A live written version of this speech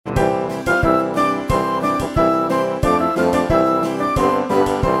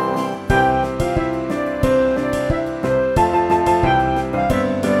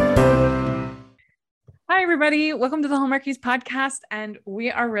everybody. Welcome to the Hallmarkies podcast. And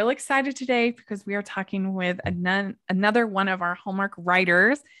we are really excited today because we are talking with another one of our Hallmark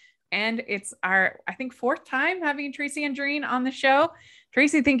writers. And it's our, I think, fourth time having Tracy and Andreen on the show.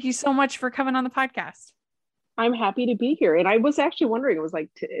 Tracy, thank you so much for coming on the podcast. I'm happy to be here. And I was actually wondering, it was like,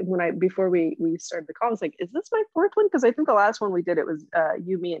 before we started the call, I was like, is this my fourth one? Because I think the last one we did, it was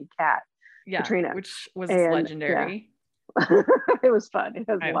you, me, and Kat. Yeah, Katrina. which was legendary. Yeah. It was fun. It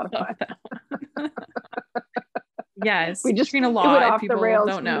was a lot of fun. Yes, we just Katrina Law. Law, It went if off people the rails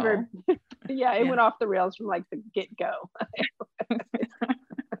don't know. It went off the rails from like the get-go.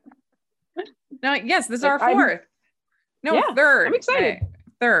 No, yes, this is our fourth. Third. I'm excited.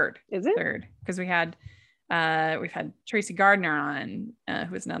 Third. Is it? Third. Because we've had Tracy Gardner on,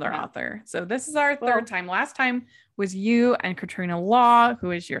 who is another author. So this is our third time. Last time was you and Katrina Law,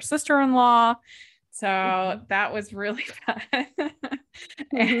 who is your sister-in-law. So that was really fun.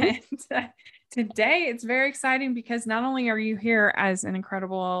 And today it's very exciting because not only are you here as an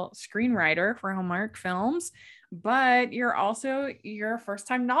incredible screenwriter for Hallmark Films, but you're also your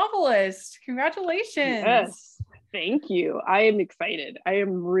first-time novelist. Congratulations. Yes, thank you. I am excited. I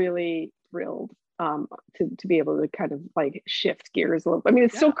am really thrilled to be able to kind of like shift gears a little. I mean,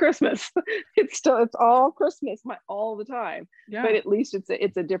 it's still Christmas. It's all Christmas all the time. Yeah. But at least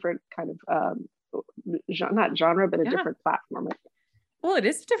it's a different kind of not genre, but a different platform. Well, it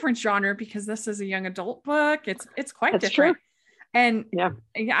is a different genre because this is a young adult book. It's quite That's different. True. And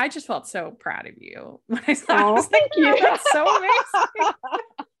I just felt so proud of you when I saw it. I was thank you. That's so amazing.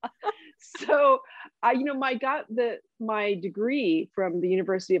 So I got my degree from the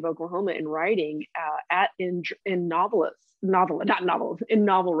University of Oklahoma in writing in novel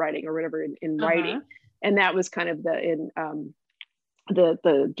writing or whatever in writing. And that was kind of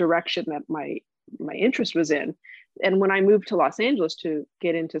the direction that my interest was in. And when I moved to Los Angeles to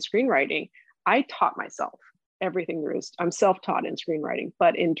get into screenwriting, I taught myself everything there is. I'm self-taught in screenwriting,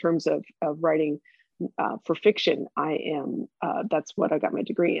 but in terms of writing for fiction, I am, that's what I got my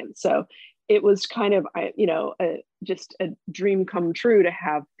degree in. So it was kind of, just a dream come true to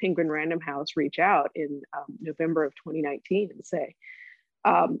have Penguin Random House reach out in November of 2019 and say,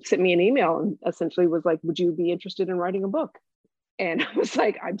 sent me an email and essentially was like, would you be interested in writing a book? And I was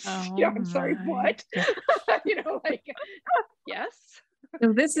like, I'm sorry, what? Yes.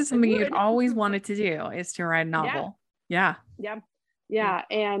 So this is something you'd always wanted to do, is to write a novel. Yeah.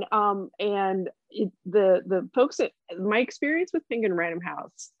 And the folks at my experience with Penguin Random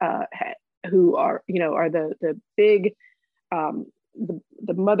House, who are the big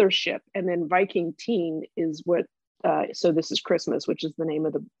the mothership, and then Viking Teen is what. So This Is Christmas, which is the name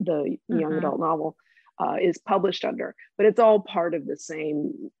of the young adult novel. Is published under, but it's all part of the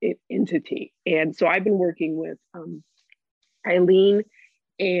same entity. And so I've been working with Eileen,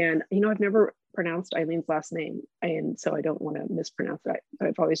 and I've never pronounced Eileen's last name, and so I don't want to mispronounce it.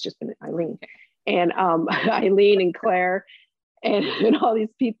 I've always just been Eileen, and Eileen and Claire, and all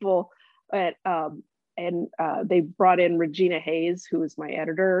these people they brought in Regina Hayes, who is my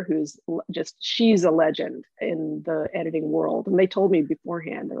editor, she's a legend in the editing world. And they told me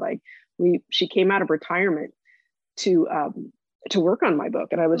beforehand, they're like, she came out of retirement to work on my book.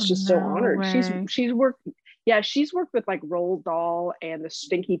 And I was just so honored. Way. She's worked with like Roald Dahl and the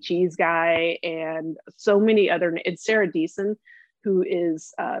Stinky Cheese Guy and so many other, and Sarah Deason, who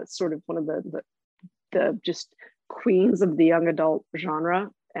is sort of one of the just queens of the young adult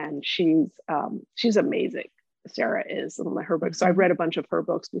genre. And she's amazing. Sarah is in her books. So I've read a bunch of her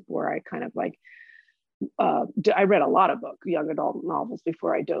books before I kind of like, I read a lot of young adult novels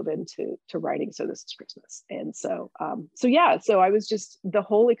before I dove into writing So This Is Christmas. And so I was just, the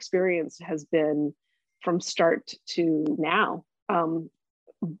whole experience has been from start to now,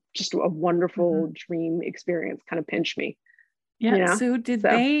 just a wonderful dream experience, kind of pinched me. Yeah. So did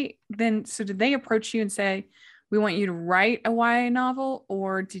they approach you and say, we want you to write a YA novel,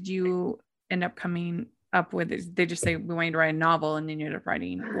 or did you end up coming up with it? They just say, we want you to write a novel, and then you ended up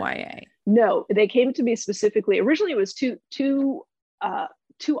writing YA? No, they came to me specifically. Originally, it was two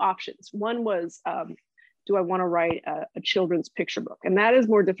options. One was, do I want to write a children's picture book? And that is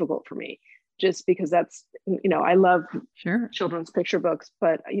more difficult for me, just because that's, I love children's picture books,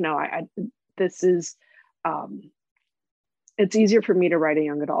 but this is, it's easier for me to write a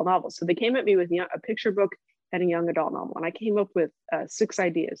young adult novel. So they came at me with a picture book and a young adult novel. And I came up with 6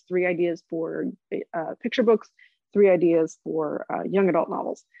 ideas, 3 ideas for picture books, 3 ideas for young adult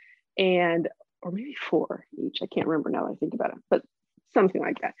novels, or maybe 4 each. I can't remember now that I think about it, but something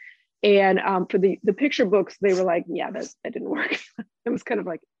like that. And for the picture books, they were like, yeah, that didn't work. It was kind of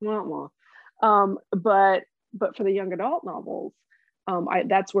like, wah, wah. But for the young adult novels,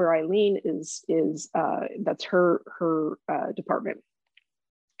 that's where Eileen is that's her department.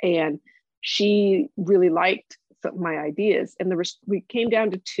 And she really liked my ideas. And we came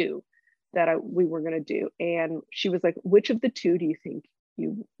down to two that we were going to do. And she was like, which of the two do you think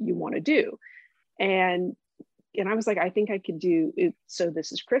you want to do? And I was like, I think I could do it. So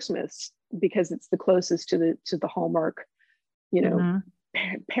This Is Christmas, because it's the closest to the Hallmark,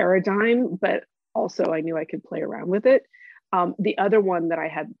 paradigm, but also I knew I could play around with it. The other one that I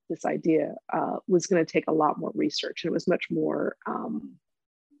had this idea was going to take a lot more research, and it was much more,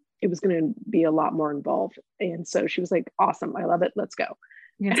 it was going to be a lot more involved. And so she was like, awesome, I love it, let's go.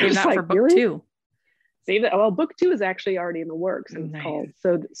 You can save that for book two. Save that. Well, book two is actually already in the works, and it's called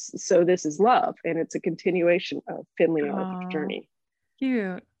So This Is Love, and it's a continuation of Finley and Arthur's journey.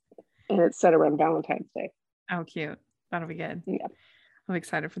 Cute. And it's set around Valentine's Day. Oh, cute. That'll be good. Yeah. I'm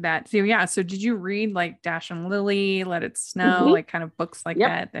excited for that. So yeah. So did you read like Dash and Lily, Let It Snow, like kind of books like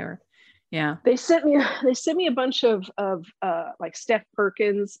that? They were, yeah. They sent me a bunch of like Steph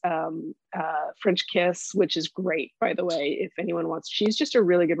Perkins, French Kiss, which is great, by the way, if anyone wants. She's just a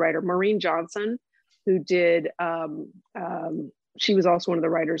really good writer. Maureen Johnson, who did she was also one of the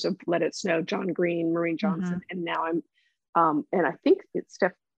writers of Let It Snow, John Green, Maureen Johnson, and now I'm and I think it's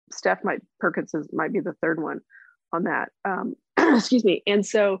Steph Perkins might be the third one on that. Excuse me. And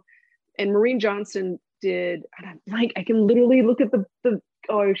Maureen Johnson did, and I can literally look at the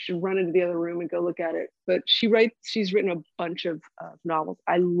I should run into the other room and go look at it. But she's written a bunch of novels.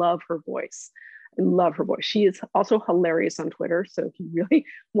 I love her voice. She is also hilarious on Twitter. So if you really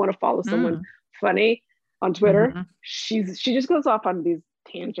want to follow someone funny on Twitter, she just goes off on these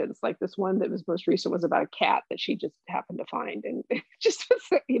tangents. Like this one that was most recent was about a cat that she just happened to find, and just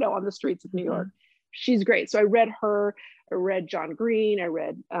was, on the streets of New York. She's great. So I read her, I read John Green, I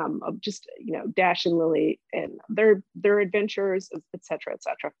read just, Dash and Lily and their adventures, et cetera,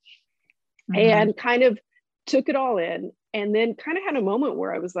 and kind of took it all in, and then kind of had a moment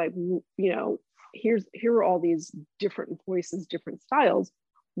where I was like, here are all these different voices, different styles.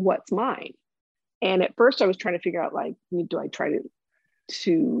 What's mine? And at first I was trying to figure out, like, do I try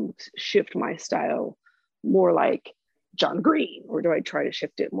to shift my style more like John Green, or do I try to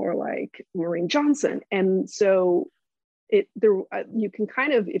shift it more like Maureen Johnson? And so you can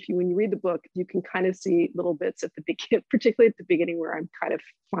kind of, when you read the book, you can kind of see little bits at the beginning, particularly at the beginning, where I'm kind of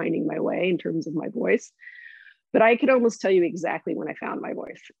finding my way in terms of my voice. But I could almost tell you exactly when I found my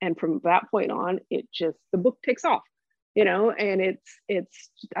voice. And from that point on, the book takes off, and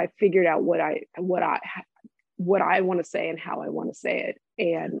I figured out what I want to say and how I want to say it.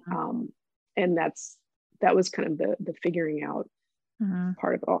 And that was kind of the figuring out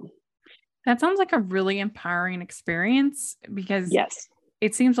part of it all. That sounds like a really empowering experience, because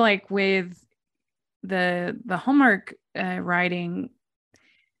it seems like with the Hallmark writing,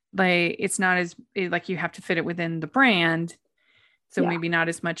 like it's not as like you have to fit it within the brand. So maybe not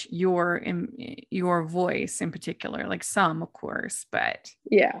as much your voice in particular, like some, of course, but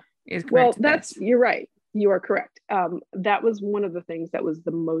you're right. You are correct. That was one of the things that was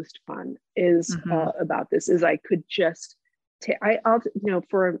the most fun about this is I could just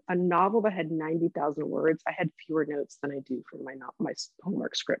for a novel that had 90,000 words, I had fewer notes than I do for my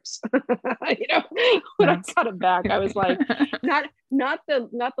homework scripts. When I cut it back, I was like, not the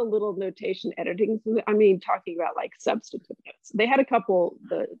little notation editing. I mean, talking about like substantive notes. They had a couple.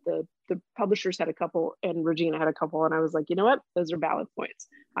 The publishers had a couple, and Regina had a couple, and I was like, you know what? Those are valid points.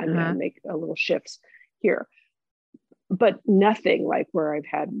 I'm going to make a little shifts here. But nothing like where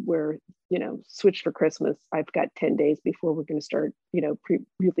Switch for Christmas, I've got 10 days before we're going to start,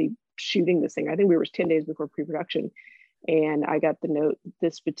 really shooting this thing. I think we were 10 days before pre-production. And I got the note,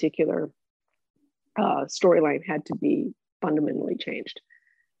 this particular storyline had to be fundamentally changed.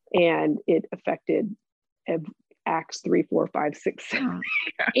 And it affected acts 3, 4, 5, 6, 7,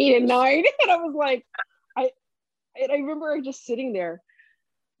 8, and 9. And I was like, I remember just sitting there,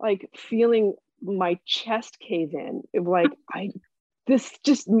 like feeling my chest cave in. It was like,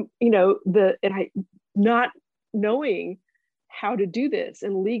 not knowing how to do this.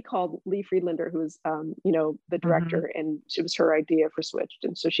 And Lee Friedlander, who's the director, and it was her idea for Switched.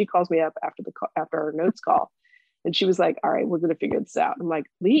 And so she calls me up after our notes call, and she was like, all right, we're going to figure this out. I'm like,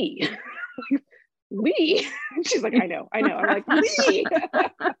 Lee. Lee. She's like, I know. I'm like, Lee.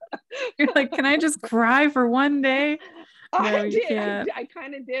 You're like, can I just cry for one day? I did. I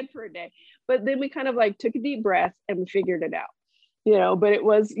kind of did for a day, but then we kind of like took a deep breath and we figured it out, but it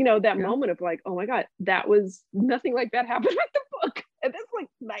was, that moment of like, oh my God, that was nothing like that happened with the book. And that's like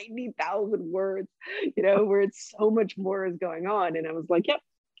 90,000 words, where it's so much more is going on. And I was like, yep.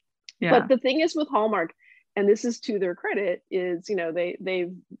 But the thing is with Hallmark, and this is to their credit, is, you know,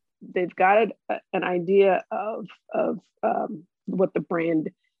 they've got an idea of what the brand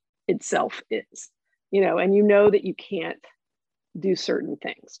itself is, you know, and you know that you can't do certain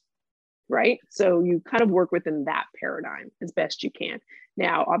things, right? So you kind of work within that paradigm as best you can.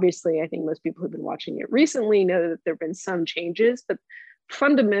 Now, obviously, I think most people who've been watching it recently know that there have been some changes, but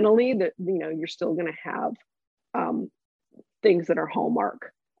fundamentally, that, you know, you're still going to have things that are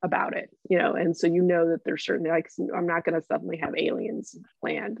hallmark about it, you know, and so you know that there's certainly, like, I'm not going to suddenly have aliens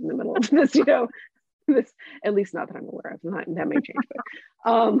land in the middle of this, you know, this, at least not that I'm aware of. Not, that may change, but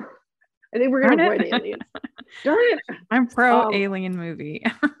I think we're going to avoid aliens. Darn it! I'm pro alien movie.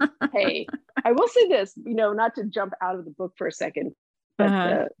 Hey, I will say this, you know, not to jump out of the book for a second,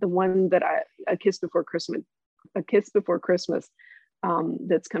 but the one that A Kiss Before Christmas,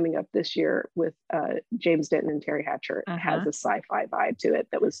 that's coming up this year with James Denton and Terry Hatcher, has a sci-fi vibe to it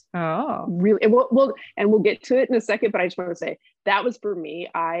that was really, and we'll get to it in a second, but I just want to say that was, for me,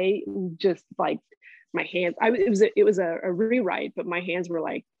 I just, like, my hands, it was a rewrite, but my hands were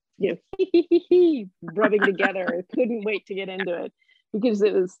like, you know, rubbing together. I couldn't wait to get into it, because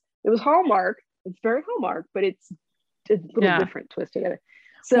it was Hallmark. It's very Hallmark, but it's a little different twist together.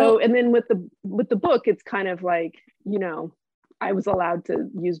 So, and then with the book, it's kind of like, you know, I was allowed to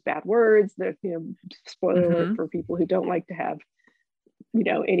use bad words. There's, you know, spoiler alert for people who don't like to have, you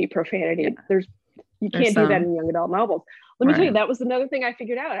know, any profanity. You can't do that in young adult novels. Let me tell you, that was another thing I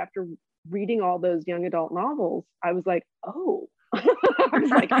figured out after reading all those young adult novels. I was like, oh, I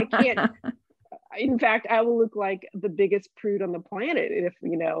was like, I can't. In fact, I will look like the biggest prude on the planet if,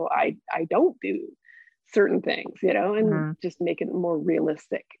 you know, I don't do certain things, you know, and just make it more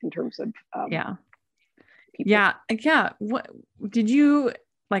realistic in terms of people. What did you,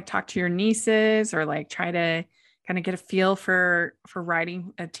 like, talk to your nieces, or like try to kind of get a feel for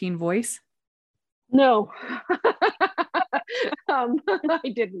writing a teen voice? No. I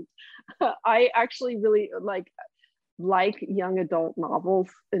didn't. I actually really like young adult novels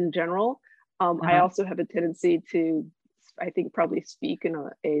in general. I also have a tendency to, I think, probably speak in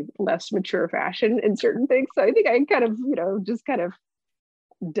a less mature fashion in certain things. So I think I kind of, you know, just kind of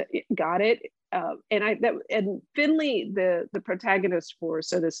got it. And Finley, the protagonist for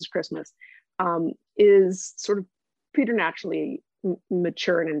So This Is Christmas, is sort of preternaturally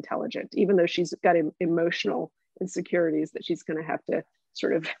mature and intelligent, even though she's got emotional insecurities that she's going to have to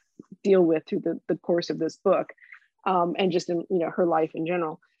sort of deal with through the course of this book, and just in, you know, her life in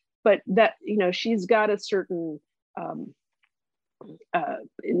general. But that, you know, she's got a certain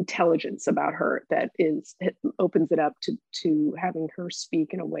intelligence about her that opens it up to having her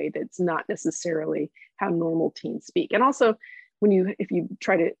speak in a way that's not necessarily how normal teens speak. And also, if you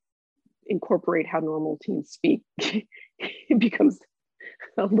try to incorporate how normal teens speak, it becomes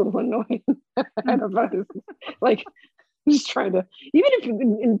a little annoying. I don't know, like, just trying to, even if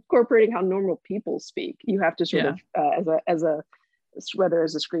incorporating how normal people speak, you have to sort of whether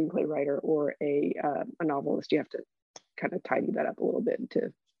as a screenplay writer or a novelist, you have to kind of tidy that up a little bit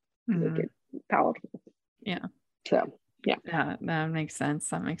to make it palatable. Yeah. So yeah, that makes sense.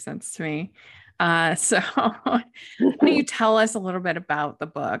 That makes sense to me. So why don't you tell us a little bit about the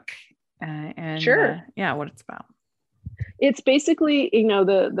book, and sure. What it's about? It's basically, you know,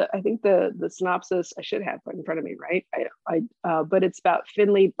 I think the synopsis I should have in front of me, right? But it's about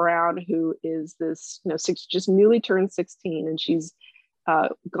Finley Brown, who is this, you know, just newly turned 16, and she's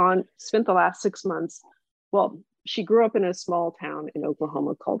spent the last 6 months. Well, she grew up in a small town in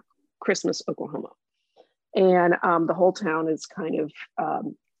Oklahoma called Christmas, Oklahoma, and the whole town is kind of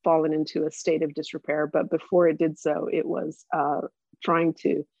fallen into a state of disrepair. But before it did so, it was trying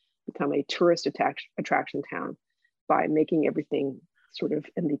to become a tourist attraction town by making everything sort of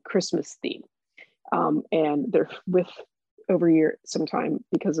in the Christmas theme. And they're over some time,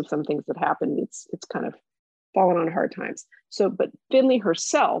 because of some things that happened, it's kind of fallen on hard times. So, but Finley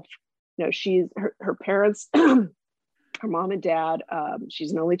herself, you know, she's her parents, her mom and dad,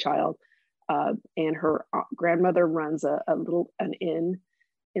 she's an only child, and her grandmother runs an inn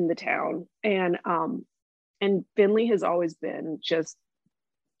in the town. And Finley has always been just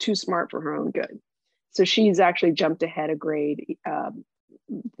too smart for her own good. So she's actually jumped ahead a grade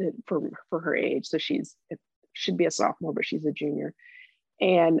for her age. So should be a sophomore, but she's a junior.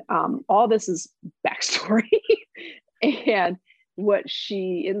 And all this is backstory. And what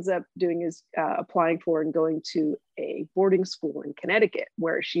she ends up doing is applying for and going to a boarding school in Connecticut,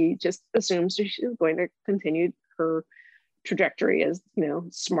 where she just assumes she's going to continue her trajectory as, you know,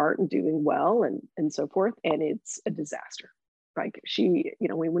 smart and doing well and so forth. And it's a disaster. Like, she, you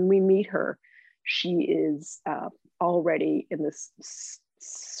know, when we meet her, she is already in this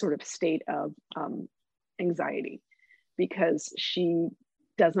sort of state of anxiety because she's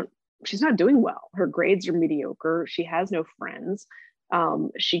not doing well. Her grades are mediocre. She has no friends.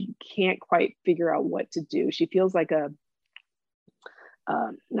 She can't quite figure out what to do. She feels like I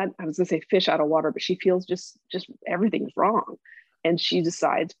was gonna say fish out of water, but she feels just everything's wrong. And she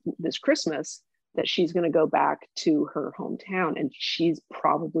decides this Christmas that she's going to go back to her hometown, and she's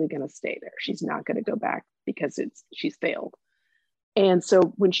probably going to stay there. She's not going to go back because she's failed. And so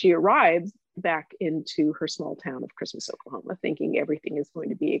when she arrives back into her small town of Christmas, Oklahoma, thinking everything is going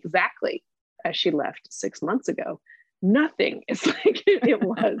to be exactly as she left 6 months ago, nothing is like it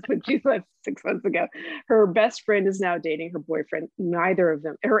was when she left 6 months ago. Her best friend is now dating her boyfriend. Neither of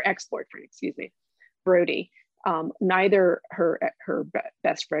them, her ex-boyfriend, excuse me, Brody. Neither her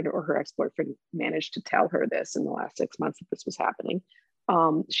best friend or her ex-boyfriend managed to tell her this in the last 6 months that this was happening.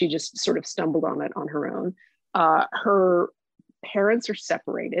 She just sort of stumbled on it on her own. Her parents are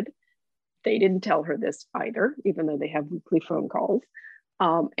separated. They didn't tell her this either, even though they have weekly phone calls.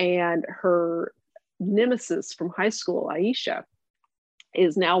 And her nemesis from high school, Aisha,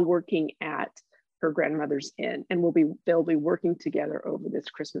 is now working at her grandmother's inn, and they'll be working together over this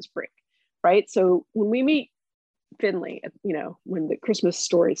Christmas break, right? So when we meet Finley, when the Christmas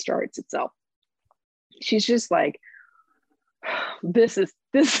story starts itself, she's just like, this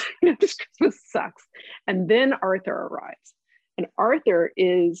Christmas sucks. And then Arthur arrives, and Arthur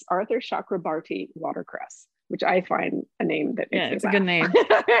is Arthur Chakrabarti Watercress, which I find a name that makes it's a good name.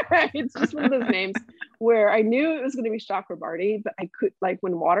 It's just one of those names where I knew it was going to be Chakrabarti, but I could, like,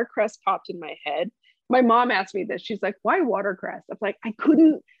 when watercress popped in my head, my mom asked me this. She's like, why watercress? I'm like, I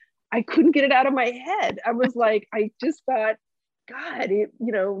couldn't get it out of my head. I was like, I just thought, God,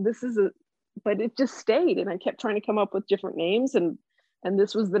 but it just stayed. And I kept trying to come up with different names, and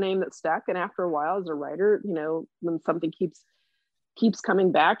this was the name that stuck. And after a while, as a writer, when something keeps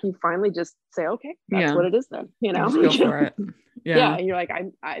coming back, you finally just say, okay, that's what it is then, Just go for it. Yeah. And you're like,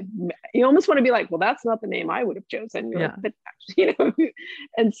 you almost want to be like, well, that's not the name I would have chosen. Like, but,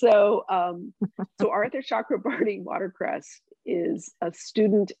 and so Arthur Chakrabarti Watercress is a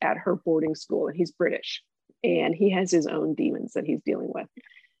student at her boarding school, and he's British, and he has his own demons that he's dealing with.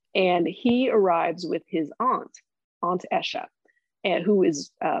 And he arrives with his Aunt Esha, and who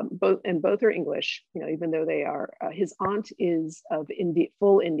is both are English, even though they are, his aunt is of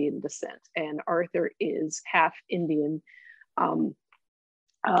full Indian descent, and Arthur is half Indian and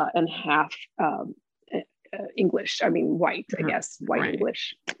half English. I mean, white, I guess, white, right.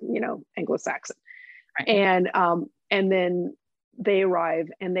 English, Anglo-Saxon. Right. And then they arrive,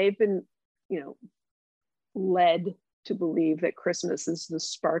 and they've been, led to believe that Christmas is the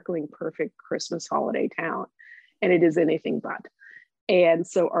sparkling, perfect Christmas holiday town, and it is anything but. And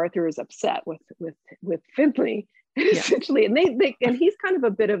so Arthur is upset with Finley, essentially, and and he's kind of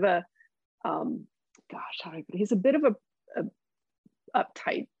a bit of a, he's a bit of a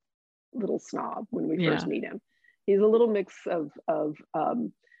uptight little snob when we first meet him. He's a little mix of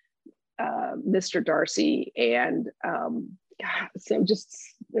Mr. Darcy and so just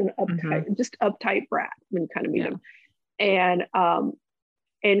an uptight brat when you kind of meet him, and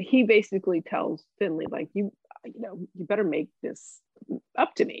he basically tells Finley, like, you better make this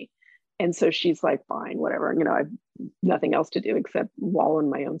up to me. And so she's like, fine, whatever, I have nothing else to do except wallow in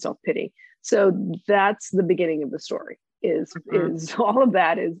my own self-pity. So that's the beginning of the story, is all of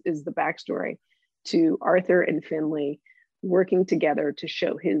that is the backstory to Arthur and Finley working together to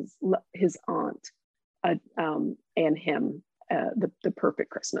show his aunt and him the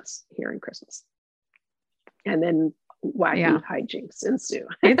perfect Christmas here in Christmas. And then wacky hijinks ensue.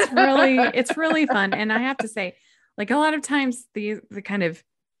 It's really fun. And I have to say, like, a lot of times the kind of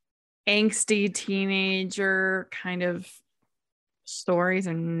angsty teenager kind of stories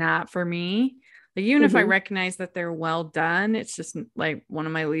are not for me. Like, even if I recognize that they're well done, it's just like one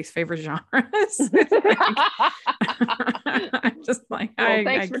of my least favorite genres. I'm just like, well,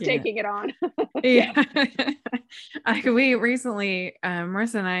 thanks for taking it on. We recently,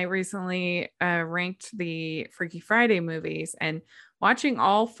 Marissa and I recently ranked the Freaky Friday movies, and watching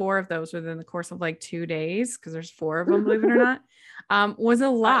all 4 of those within the course of like 2 days, because there's 4 of them, believe it or not, was a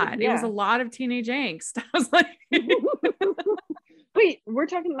lot. It was a lot of teenage angst. I was like, wait, we're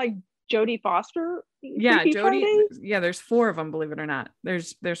talking like Jodie Foster? Jodie. Friday? Yeah, there's 4 of them, believe it or not.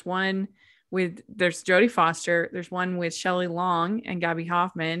 There's one with Jodie Foster. There's one with Shelley Long and Gabby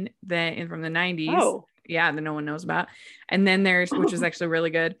Hoffman from the 90s. Oh. Yeah, that no one knows about. And then which is actually really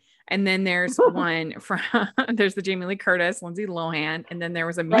good. And then there's one there's the Jamie Lee Curtis, Lindsay Lohan. And then there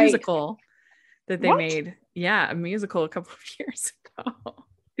was a musical that they made. Yeah, a musical a couple of years ago.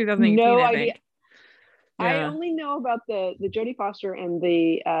 2018, no I idea. think. I only know about the Jodie Foster and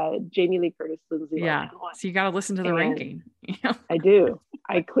the Jamie Lee Curtis, Lindsay Lohan one. So you got to listen to the ranking. I do.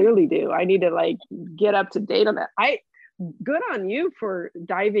 I clearly do. I need to like get up to date on that. Good on you for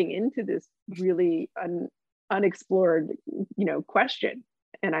diving into this really unexplored, question.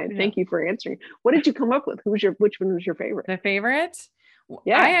 And I thank you for answering. What did you come up with? Which one was your favorite? The favorite?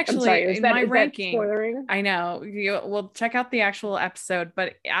 Yeah, I actually, in my ranking, spoilering? I know we'll check out the actual episode,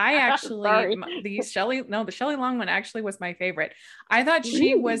 but I actually, the Shelley Long one actually was my favorite. I thought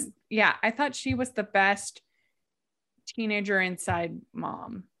she was the best teenager inside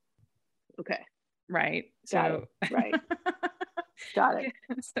mom. Okay. Right. Got it.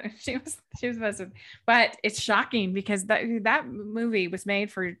 So she was best. But it's shocking because that movie was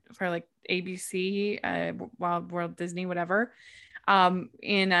made for like ABC, World Disney, whatever,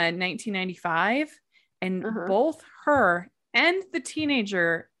 in 1995, and both her and the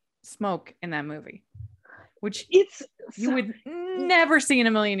teenager smoke in that movie, which you would never see in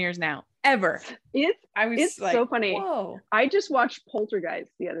a million years now, ever. It's like, so funny. Whoa. I just watched Poltergeist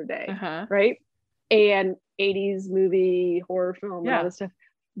the other day, right? And 80s movie, horror film, and all this stuff.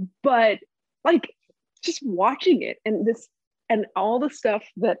 But like just watching it and all the stuff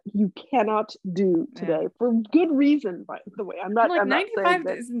that you cannot do today for good reason, by the way. I'm not 95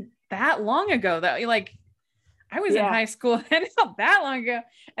 isn't that long ago though. Like I was in high school and it's not that long ago.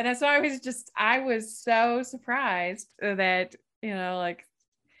 And that's why I was so surprised that, like,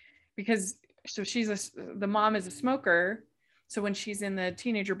 because so the mom is a smoker. So when she's in the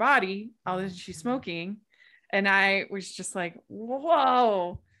teenager body, she's smoking. And I was just like,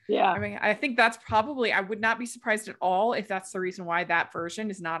 whoa. Yeah. I mean, I think that's probably, I would not be surprised at all if that's the reason why that version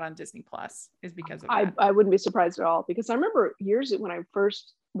is not on Disney Plus, is because of that. I wouldn't be surprised at all, because I remember years when I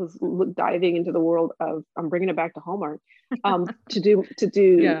first was diving into the world of, I'm bringing it back to Hallmark, to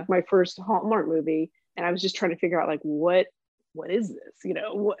do my first Hallmark movie. And I was just trying to figure out like, what is this?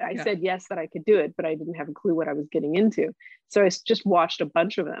 I said yes, that I could do it, but I didn't have a clue what I was getting into. So I just watched a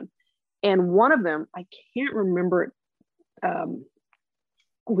bunch of them. And one of them, I can't remember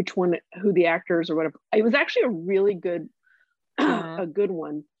which one, who the actors or whatever. It was actually a really good, a good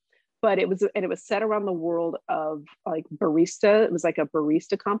one, but it was set around the world of like barista. It was like a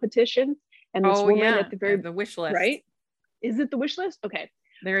barista competition. And this woman at the very, the wish list, right? Is it the wish list? Okay.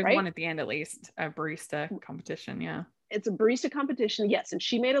 There's one at the end, at least, a barista competition. Yeah. It's a barista competition. Yes. And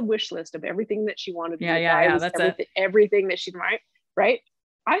she made a wish list of everything that she wanted. That's everything that she might, right?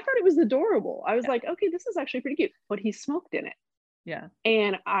 I thought it was adorable. I was like, okay, this is actually pretty cute, but he smoked in it. Yeah.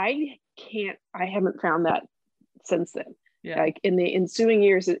 And I haven't found that since then. Yeah. Like in the ensuing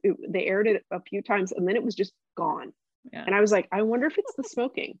years, they aired it a few times and then it was just gone. Yeah. And I was like, I wonder if it's the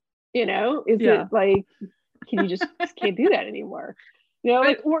smoking, is it like, can you just can't do that anymore?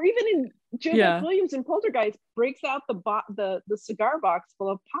 Like, or even in Joseph Williams in Poltergeist breaks out the cigar box full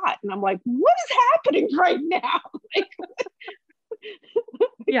of pot. And I'm like, what is happening right now? Like,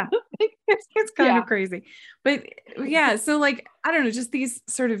 it's kind of crazy, but so like, I don't know, just these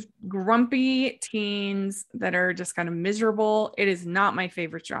sort of grumpy teens that are just kind of miserable. It is not my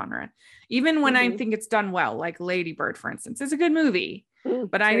favorite genre, even when I think it's done well, like Lady Bird, for instance. It's a good movie,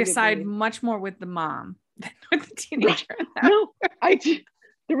 but I decide much more with the mom than with the teenager. No,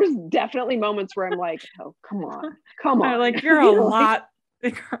 there was definitely moments where I'm like, oh, come on. Like, you're a lot.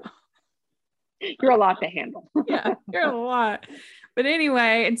 You're a lot to handle. Yeah, you're a lot. But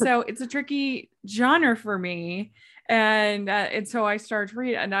anyway, and so it's a tricky genre for me. And so I started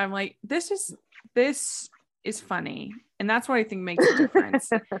reading and I'm like, this is funny. And that's what I think makes a difference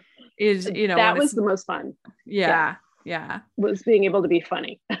is, that was the most fun. Yeah. Was being able to be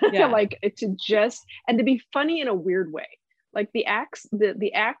funny. Like to be funny in a weird way. Like the Axe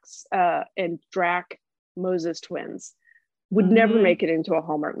and Drac Moses twins would never make it into a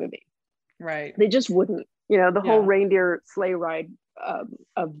Hallmark movie. Right. They just wouldn't, the whole reindeer sleigh ride of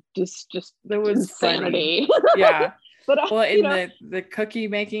just there was insanity. Yeah. But the cookie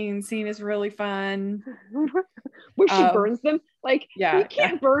making scene is really fun. Where she burns them. Like, you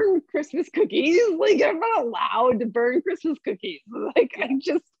can't burn Christmas cookies. Like, I'm not allowed to burn Christmas cookies. Like,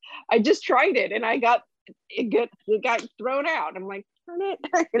 I just tried it and it got thrown out. I'm like, turn it.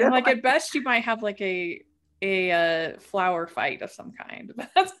 And like at best you might have like a flower fight of some kind.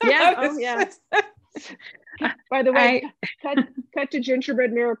 By the way, cut to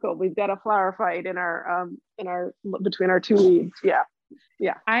Gingerbread Miracle. We've got a flower fight in our between our two leads.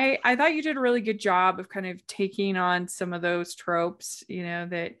 Yeah. I thought you did a really good job of kind of taking on some of those tropes,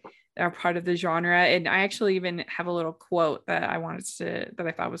 that are part of the genre. And I actually even have a little quote that I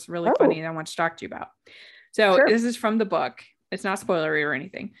thought was really funny and I want to talk to you about. So This is from the book. It's not spoilery or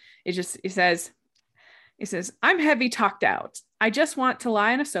anything. It says, He says, I'm heavy talked out. I just want to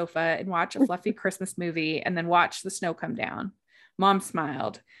lie on a sofa and watch a fluffy Christmas movie and then watch the snow come down. Mom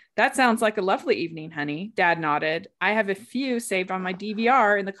smiled. That sounds like a lovely evening, honey. Dad nodded. I have a few saved on my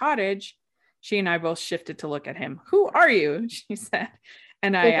DVR in the cottage. She and I both shifted to look at him. Who are you? She said.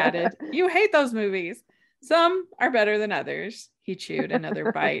 And I added, you hate those movies. Some are better than others. He chewed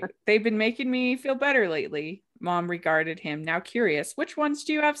another bite. They've been making me feel better lately. Mom regarded him, now curious. Which ones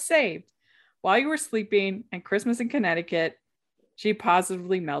do you have saved? While you were sleeping and Christmas in Connecticut, she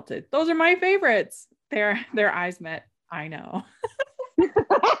positively melted. Those are my favorites. Their eyes met. I know.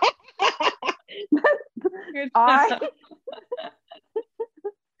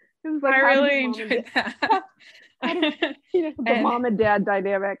 I really enjoyed that. The mom and dad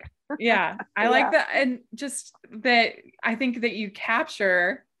dynamic. Yeah, I like that. And just that, I think that you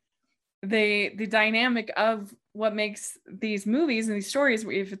capture the dynamic of what makes these movies and these stories,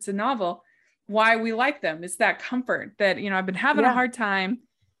 if it's a novel, why we like them. It's that comfort that, I've been having a hard time,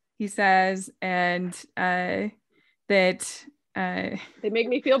 he says, and that they make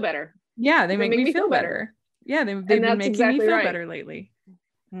me feel better. Yeah, they make me feel better. Yeah, they've been making me feel better lately.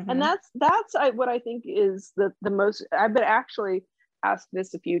 Mm-hmm. And that's what I think is the most. I've been actually asked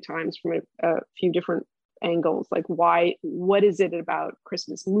this a few times from a few different angles, like what is it about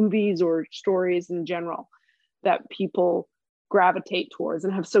Christmas movies or stories in general that people gravitate towards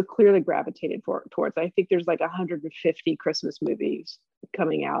and have so clearly gravitated towards. I think there's like 150 Christmas movies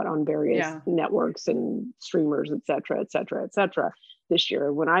coming out on various networks and streamers, et cetera, this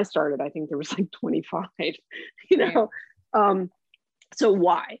year. When I started, I think there was like 25, so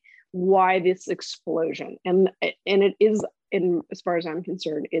why this explosion? And it is, as far as I'm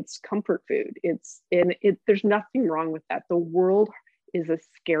concerned, it's comfort food. There's nothing wrong with that. The world is a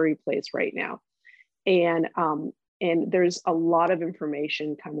scary place right now. And there's a lot of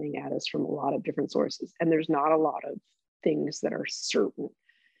information coming at us from a lot of different sources, and there's not a lot of things that are certain.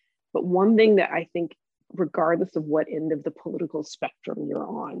 But one thing that I think, regardless of what end of the political spectrum you're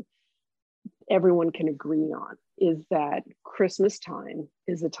on, everyone can agree on is that Christmas time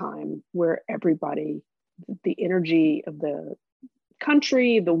is a time where everybody, the energy of the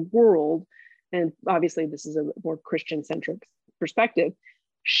country, the world, and obviously this is a more Christian-centric perspective,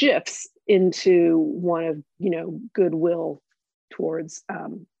 shifts into one of goodwill towards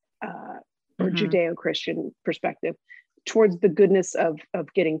or Judeo-Christian perspective towards the goodness of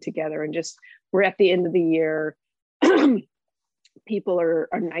getting together. And just, we're at the end of the year. People are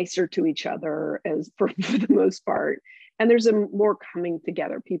nicer to each other for the most part, and there's a more coming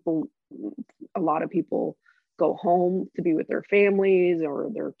together. A lot of people go home to be with their families, or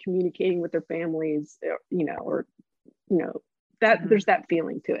they're communicating with their families, there's that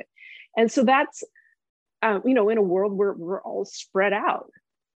feeling to it. And so that's, in a world where we're all spread out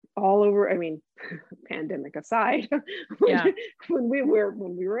all over, I mean, pandemic aside, when we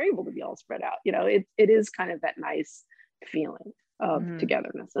were able to be all spread out, it is kind of that nice feeling of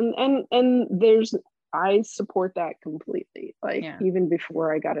togetherness. And I support that completely. Even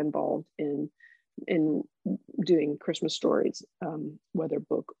before I got involved in doing Christmas stories, whether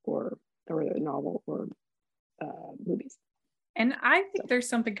book or a novel or movies. And I think there's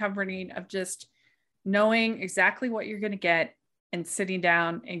something comforting of just knowing exactly what you're going to get and sitting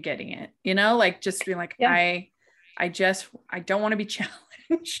down and getting it, just being like, I don't want to be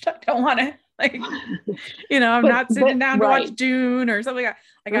challenged. I don't want to I'm not sitting down to watch Dune or something like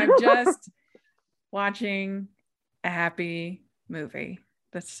that. Like I'm just watching a happy movie.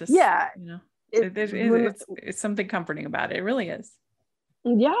 That's just, it's something comforting about it. It really is.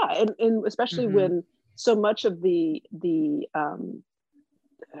 Yeah. And especially when so much of the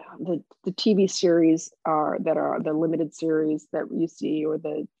TV series are the limited series that you see, or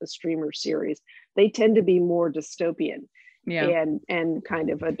the streamer series, they tend to be more dystopian and kind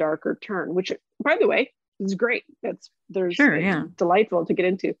of a darker turn, which, by the way, is great. It's delightful to get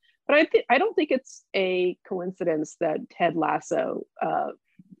into. But I don't think it's a coincidence that Ted Lasso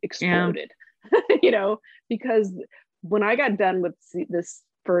exploded, because when I got done with this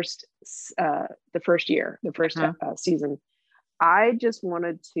the first season, I just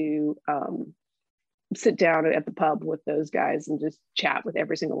wanted to sit down at the pub with those guys and just chat with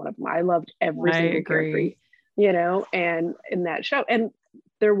every single one of them. I loved every single character, and in that show, and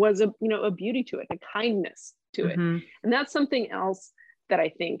there was a beauty to it, a kindness to it, and that's something else that I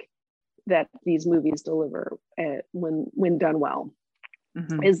think that these movies deliver when done well.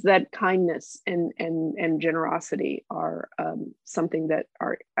 Is that kindness and generosity are something that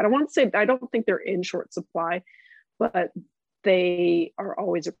are, I don't think they're in short supply, but they are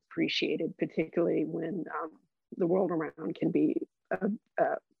always appreciated, particularly when the world around can be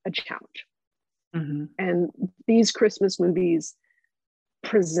a challenge. Mm-hmm. And these Christmas movies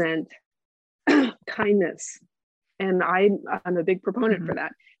present kindness. And I'm a big proponent for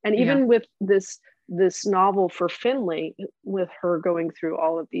that. And even with this novel for Finley, with her going through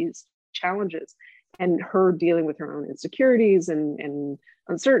all of these challenges and her dealing with her own insecurities and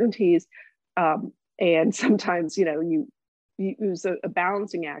uncertainties, and sometimes, you know, it was a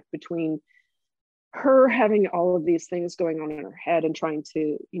balancing act between her having all of these things going on in her head and trying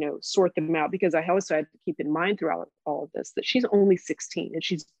to, you know, sort them out, because I also had to keep in mind throughout all of this that she's only 16 and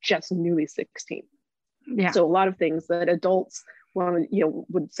she's just newly 16. Yeah. So a lot of things that adults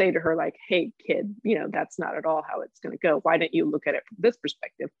would say to her, like, hey kid, you know, that's not at all how it's going to go. Why don't you look at it from this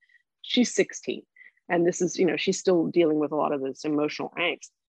perspective? She's 16. And this is, you know, she's still dealing with a lot of this emotional angst.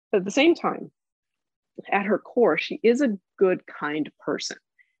 But at the same time, at her core, she is a good, kind person.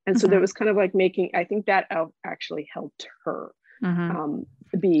 And so there was kind of like I think that actually helped her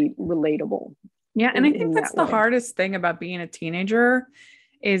be relatable. Yeah. And I think that's the hardest thing about being a teenager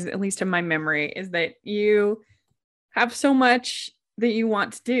is, at least in my memory, is that you have so much that you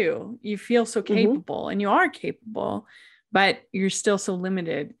want to do. You feel so capable, and you are capable, but you're still so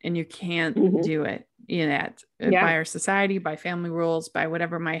limited and you can't do it, you know, by our society, by family rules, by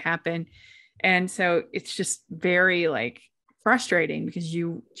whatever might happen. And so it's just very like frustrating, because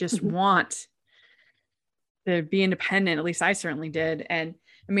you just want to be independent. At least I certainly did. And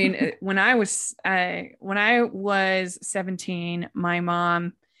I mean, when I was 17, my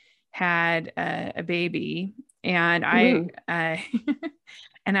mom had a baby, and I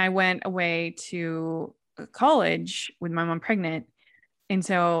and I went away to college with my mom pregnant. And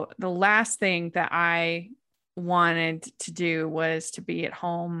so the last thing that I wanted to do was to be at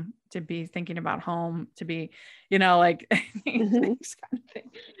home, to be thinking about home, to be, you know, like this kind of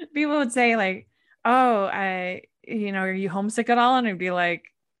thing. People would say like, oh, you know, are you homesick at all? And I'd be like,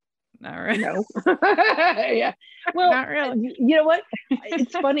 not really. No. Yeah. Well, not really. You know what?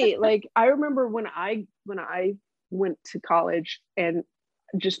 It's funny. Like, I remember when I went to college, and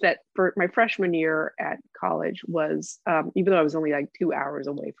just that for my freshman year at college was, even though I was only like 2 hours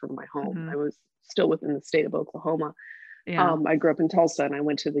away from my home, I was still within the state of Oklahoma. Yeah. I grew up in Tulsa, and I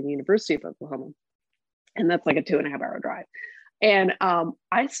went to the University of Oklahoma, and that's like a 2.5 hour drive. And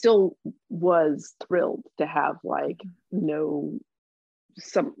I still was thrilled to have like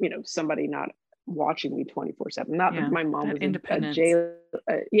somebody not watching me 24/7. Not that my mom was a jail,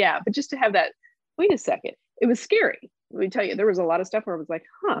 but just to have that. Wait a second, it was scary. Let me tell you, there was a lot of stuff where I was like,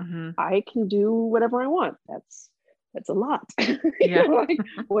 I can do whatever I want. That's a lot. Yeah. Like,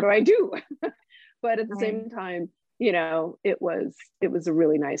 what do I do? But at the same time, you know, it was a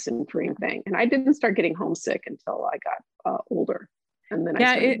really nice and freeing thing. And I didn't start getting homesick until I got older. And then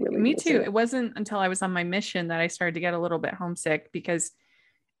me too. It wasn't until I was on my mission that I started to get a little bit homesick, because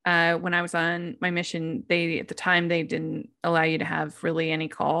when I was on my mission, at the time they didn't allow you to have really any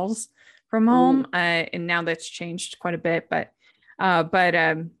calls from home. And now that's changed quite a bit, but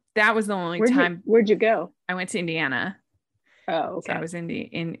that was the only time. Where'd you go? I went to Indiana. Oh, okay. So I was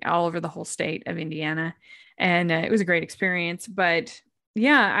in all over the whole state of Indiana, and it was a great experience. But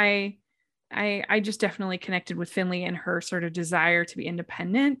yeah, I just definitely connected with Finley and her sort of desire to be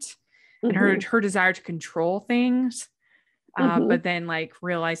independent, and her desire to control things. But then like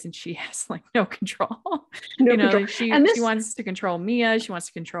realizing she has like no control. Like she wants to control Mia. She wants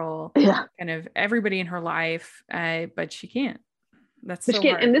to control kind of everybody in her life, but she can't. That's so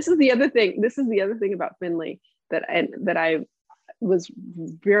hard. And this is the other thing. This is the other thing about Finley that I was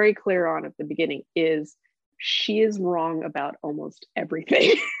very clear on at the beginning, is she is wrong about almost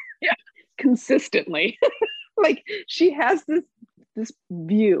everything. Consistently. Like, she has this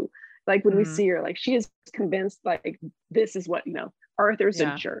view, like when we see her, like she is convinced like this is what, you know, Arthur's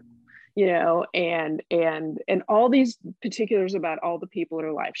a jerk, you know, and all these particulars about all the people in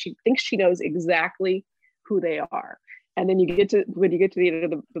her life. She thinks she knows exactly who they are. And then when you get to the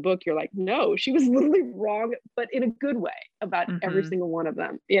end of the book, you're like, no, she was literally wrong, but in a good way about every single one of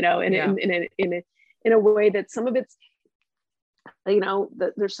them, you know, and in a way that some of it's, you know,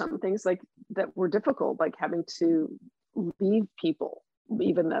 that there's some things like that were difficult, like having to leave people,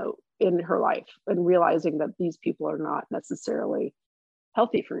 even though in her life, and realizing that these people are not necessarily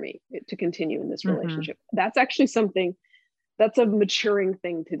healthy for me to continue in this relationship. That's actually something that's a maturing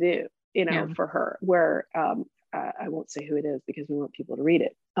thing to do, you know, for her, where I won't say who it is because we want people to read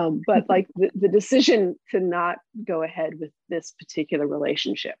it. But like the decision to not go ahead with this particular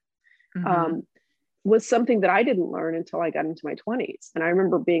relationship was something that I didn't learn until I got into my 20s. And I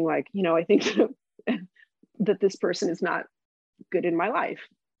remember being like, you know, I think that this person is not good in my life,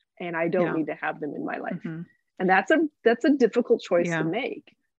 and I don't need to have them in my life. And that's a difficult choice to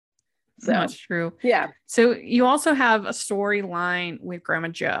make. So That's true. yeah, So you also have a storyline with Grandma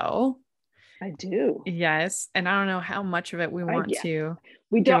Joe. I do. Yes. And I don't know how much of it we want Yeah, to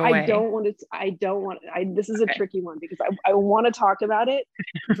we give don't. I away. don't want to. I don't want. This is a Okay. tricky one because I want to talk about it,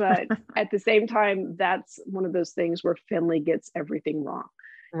 but at the same time, that's one of those things where Finley gets everything wrong,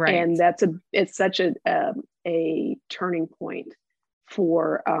 Right. and it's such a turning point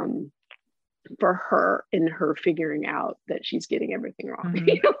for her in her figuring out that she's getting everything wrong.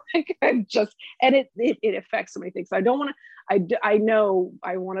 Mm-hmm. Like I just, and it affects so many things. So I don't want to, I know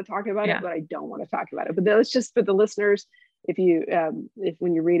I want to talk about it, but I don't want to talk about it. But let's just, for the listeners, if you, if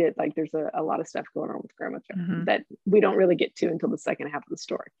when you read it, like there's a lot of stuff going on with Grandma Joe that we don't really get to until the second half of the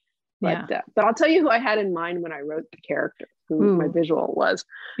story. But I'll tell you who I had in mind when I wrote the character, who my visual was.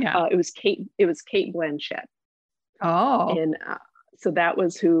 It was Kate Blanchett. Oh. And so that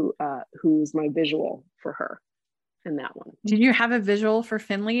was who's my visual for her in that one. Did you have a visual for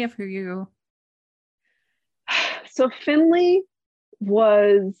Finley of who you? So Finley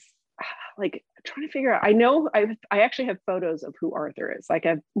was like trying to figure out. I know I actually have photos of who Arthur is. Like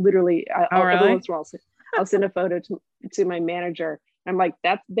I've literally, every once in a while I'll send a photo to my manager. I'm like,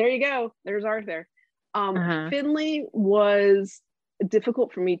 there you go. There's Arthur. Finley was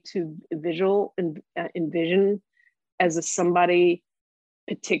difficult for me to envision as somebody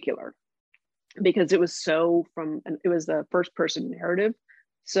particular, because it was it was a first person narrative.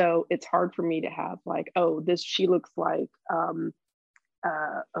 So it's hard for me to have like, she looks like, oh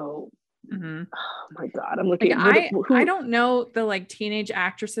my God, I'm looking like, I don't know the like teenage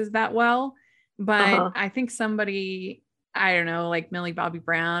actresses that well, but I think somebody, I don't know, like Millie Bobby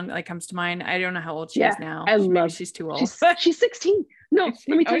Brown, like comes to mind. I don't know how old she is now. Maybe she's too old. She's 16. No,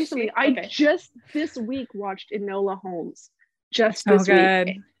 let me tell you something. I just this week watched Enola Holmes. Just this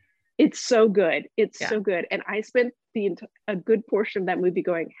week. It's so good. It's so good. And I spent a good portion of that movie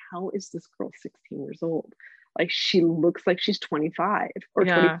going, how is this girl 16 years old? Like she looks like she's 25 or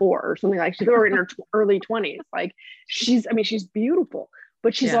 24 or something, like she's in her early 20s. Like she's beautiful,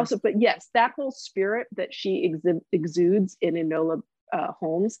 but she's also, but yes, that whole spirit that she exudes in Enola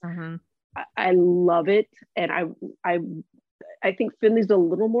Holmes, I love it. And I think Finley's a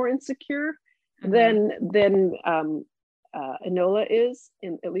little more insecure than Enola is,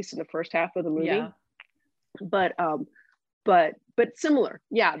 at least in the first half of the movie. But similar.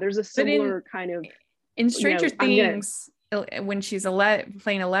 Yeah, there's a similar kind of in Stranger Things. When she's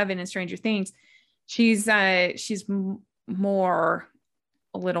playing 11 in Stranger Things, she's a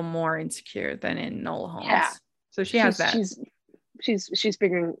little more insecure than in Enola Holmes. Yeah. So she has that. She's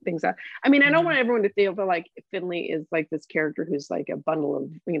figuring things out. I mean, I don't want everyone to feel like Finley is like this character who's like a bundle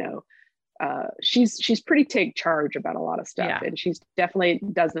of, she's pretty take charge about a lot of stuff, and she's definitely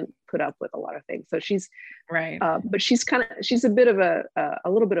doesn't put up with a lot of things. So she's right, but she's a bit of a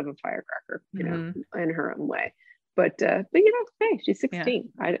little bit of a firecracker, in her own way. But hey, she's 16.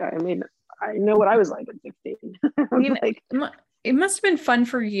 I mean, I know what I was like at 16. It must have been fun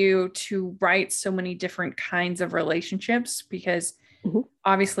for you to write so many different kinds of relationships, because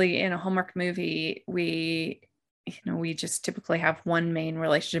obviously in a Hallmark movie, we just typically have one main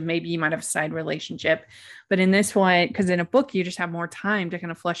relationship. Maybe you might have a side relationship, but in this one, because in a book, you just have more time to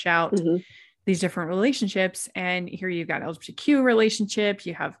kind of flesh out these different relationships. And here you've got LGBTQ relationship,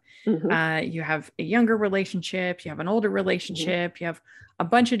 you have a younger relationship, you have an older relationship, you have a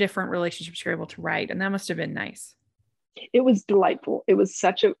bunch of different relationships you're able to write. And that must have been nice. It was delightful. It was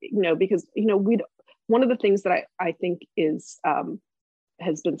such a, because, one of the things that I think is,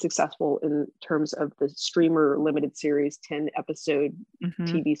 has been successful in terms of the streamer limited series, 10 episode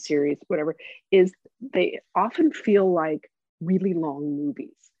TV series, whatever, is they often feel like really long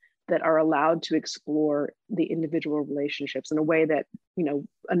movies that are allowed to explore the individual relationships in a way that,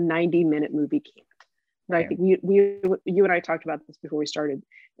 a 90-minute movie can't. And I think you and I talked about this before we started,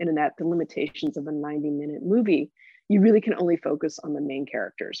 and that the limitations of a 90-minute movie, you really can only focus on the main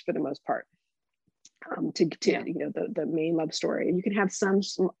characters for the most part. The main love story. And you can have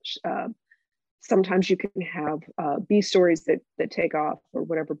sometimes you can have B stories that take off or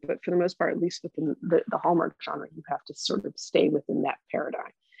whatever, but for the most part, at least within the Hallmark genre, you have to sort of stay within that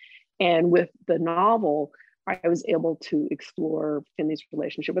paradigm. And with the novel, I was able to explore Finley's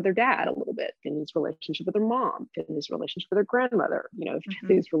relationship with her dad a little bit, Finley's relationship with her mom, Finley's relationship with her grandmother,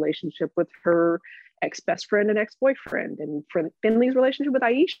 Finley's relationship with her ex-best friend and ex-boyfriend, and Finley's relationship with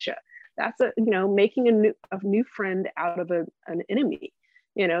Aisha. That's making a new friend out of an enemy,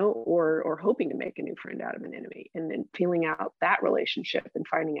 or hoping to make a new friend out of an enemy, and then feeling out that relationship and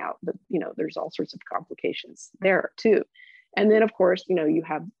finding out that, there's all sorts of complications there too. And then of course, you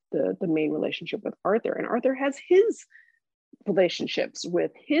have the main relationship with Arthur, and Arthur has his relationships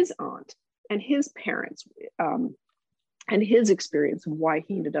with his aunt and his parents, and his experience of why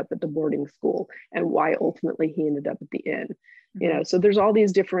he ended up at the boarding school and why ultimately he ended up at the inn. Mm-hmm. You know, so there's all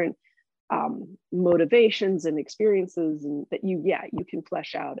these different motivations and experiences, and that you can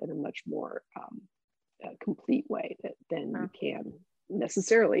flesh out in a much more complete way than you can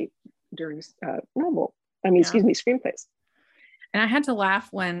necessarily during screenplays. And I had to laugh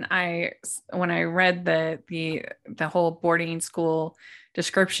when I read the whole boarding school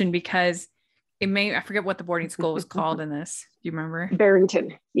description, because I forget what the boarding school was called in this. Do you remember?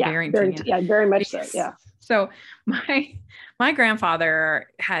 Barrington. Yeah. Barrington. Yeah, very much so. Yeah. So my grandfather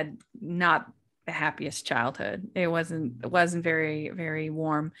had not the happiest childhood. It wasn't very, very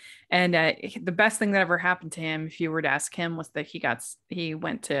warm. And the best thing that ever happened to him, if you were to ask him, was that he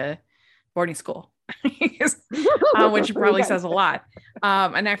went to boarding school, which probably says a lot.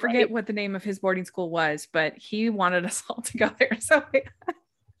 And I forget what the name of his boarding school was, but he wanted us all to go there. So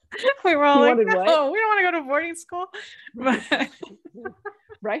we were all like, no, we don't want to go to boarding school. But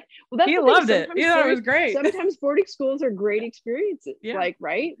right. Well, that's he loved it. He thought it was great. Sometimes boarding schools are great experiences. Yeah. Like,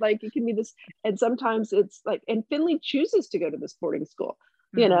 right. Like it can be this, and sometimes it's like, and Finley chooses to go to this boarding school,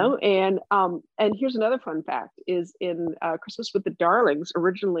 you know, and here's another fun fact is in Christmas with the Darlings,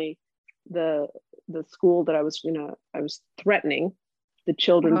 originally the school that I was threatening the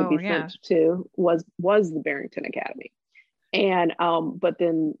children to be sent to was the Barrington Academy. And but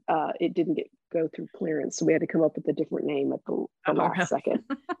then it didn't go through clearance, so we had to come up with a different name at the last second,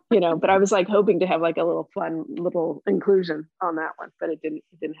 you know. But I was like hoping to have like a little fun little inclusion on that one, but it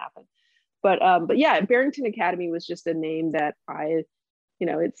didn't happen. But yeah, Barrington Academy was just a name that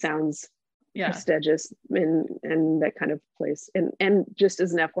it sounds prestigious and that kind of place. And just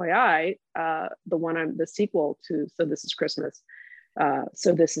as an FYI, the sequel to So This Is Christmas,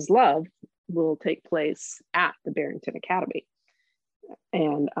 So This Is Love, will take place at the Barrington Academy,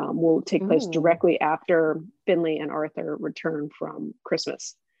 and will take place directly after Finley and Arthur return from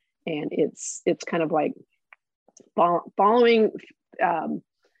Christmas. And it's kind of like following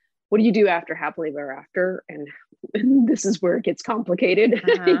what do you do after Happily Ever After, and this is where it gets complicated.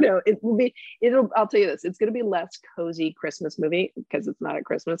 I'll tell you this, it's going to be less cozy Christmas movie because it's not at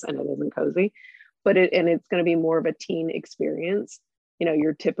Christmas and it isn't cozy, but it's going to be more of a teen experience,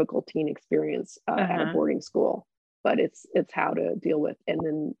 your typical teen experience at a boarding school, but it's how to deal with. And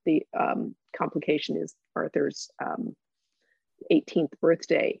then the complication is Arthur's 18th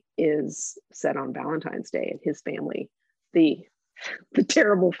birthday is set on Valentine's Day, and his family, the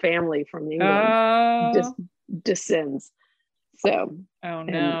terrible family from England, descends. So, oh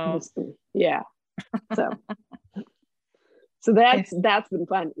no, yeah. So that's been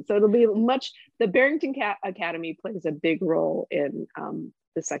fun. So it'll be the Barrington Academy plays a big role in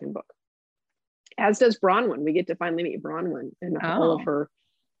the second book, as does Bronwyn. We get to finally meet Bronwyn and all of her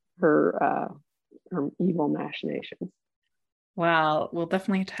evil machinations. Well, we'll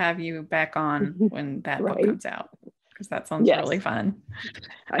definitely have you back on when that book comes out, because that sounds really fun.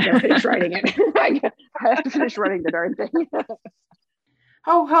 I gotta finish writing it. I have to finish writing the darn thing.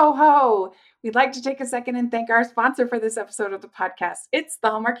 Ho, ho, ho. We'd like to take a second and thank our sponsor for this episode of the podcast. It's the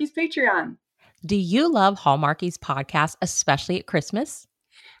Hallmarkies Patreon. Do you love Hallmarkies podcast, especially at Christmas?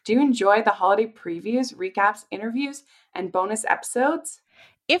 Do you enjoy the holiday previews, recaps, interviews, and bonus episodes?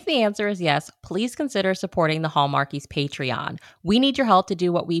 If the answer is yes, please consider supporting the Hallmarkies Patreon. We need your help to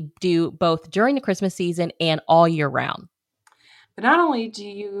do what we do both during the Christmas season and all year round. But not only do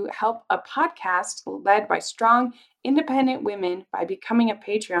you help a podcast led by strong, independent women by becoming a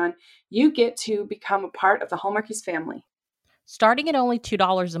Patreon, you get to become a part of the Hallmarkies family. Starting at only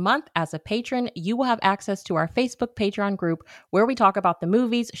 $2 a month as a patron, you will have access to our Facebook Patreon group where we talk about the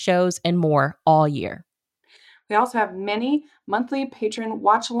movies, shows, and more all year. We also have many monthly patron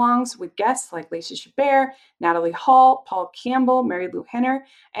watch-alongs with guests like Lacey Chabert, Natalie Hall, Paul Campbell, Mary Lou Henner,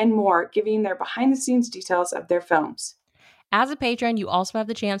 and more, giving their behind-the-scenes details of their films. As a patron, you also have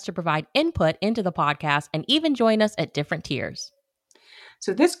the chance to provide input into the podcast and even join us at different tiers.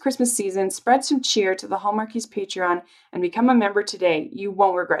 So this Christmas season, spread some cheer to the Hallmarkies Patreon and become a member today. You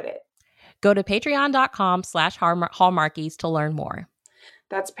won't regret it. Go to patreon.com/Hallmarkies to learn more.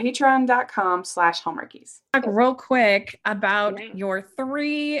 That's patreon.com/Hallmarkies. Talk real quick about your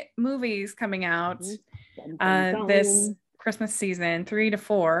 3 movies coming out this Christmas season, 3 to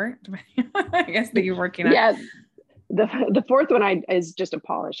 4, I guess, that you're working on. Yeah, the fourth one is just a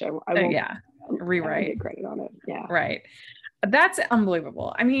polish. I won't rewrite. Get credit on it. Yeah, right. That's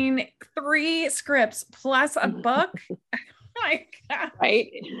unbelievable. I mean, 3 scripts plus a book. Like,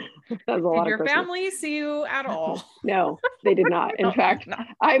 right? That was a lot did your Christmas. family see you at all? No, they did not. In fact,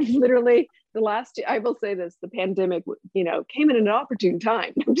 I've literally I will say this, the pandemic, came in an opportune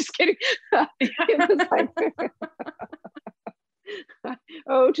time. I'm just kidding. It was like,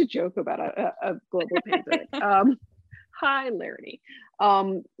 oh, to joke about a global pandemic. Hilarity.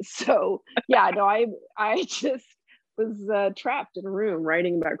 So yeah, no, I just was trapped in a room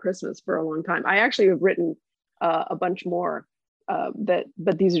writing about Christmas for a long time. I actually have written a bunch more but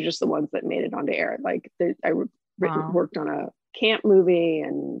these are just the ones that made it onto air. Like worked on a camp movie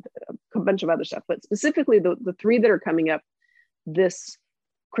and a bunch of other stuff, but specifically the three that are coming up this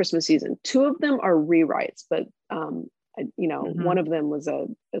Christmas season, two of them are rewrites, but one of them was a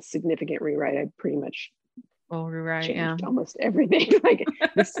significant rewrite. I pretty much changed almost everything like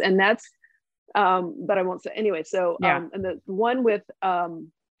this, and that's but I won't say anyway. So and the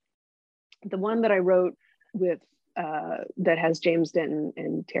one that I wrote with that has James Denton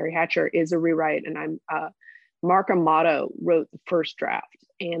and Terry Hatcher is a rewrite, and I'm Mark Amato wrote the first draft,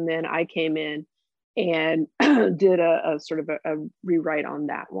 and then I came in and did a sort of a rewrite on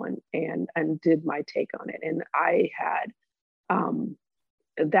that one and did my take on it. And I had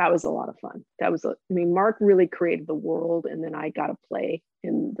that was a lot of fun. Mark really created the world, and then I got to play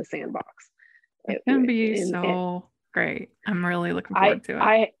in the sandbox. It's gonna be so great. I'm really looking forward to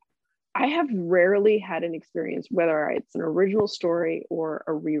it. I have rarely had an experience, whether it's an original story or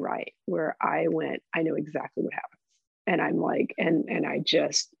a rewrite, where I know exactly what happens. And I'm like, and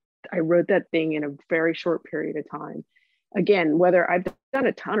I wrote that thing in a very short period of time. Again, whether I've done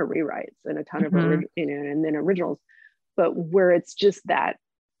a ton of rewrites and a ton of and then originals, but where it's just that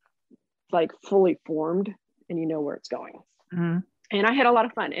like fully formed and you know where it's going. Mm-hmm. And I had a lot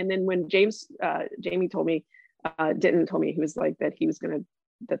of fun. And then when Jamie told me, Denton told me he was like that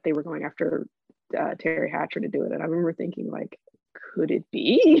they were going after Terry Hatcher to do it. And I remember thinking like, could it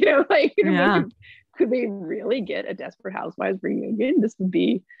be, could we really get a Desperate Housewives reunion? This would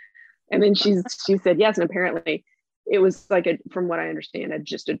be, and then she said yes. And apparently it was like from what I understand,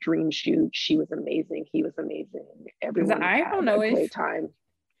 just a dream shoot. She was amazing. He was amazing. Everyone had a great time.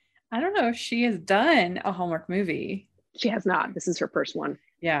 I don't know if she has done a Hallmark movie. She has not. This is her first one.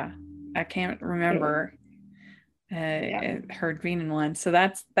 Yeah. I can't remember her being in one. So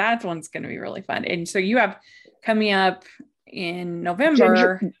that's one's going to be really fun. And so you have coming up in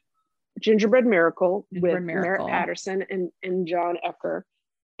November, Gingerbread Miracle with Merritt Patterson and John Ecker.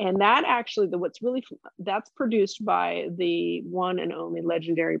 And that actually, that's produced by the one and only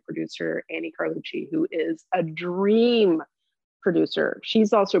legendary producer, Annie Carlucci, who is a dream producer.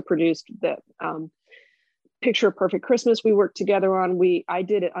 She's also produced the Picture of Perfect Christmas we worked together on. I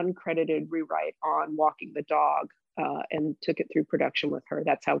did an uncredited rewrite on Walking the Dog and took it through production with her.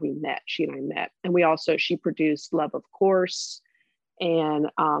 That's how we met. She and I met. And she produced Love of Course. And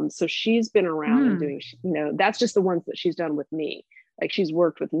so she's been around and doing, that's just the ones that she's done with me. Like she's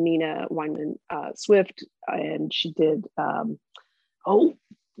worked with Nina Weinman Swift, and she did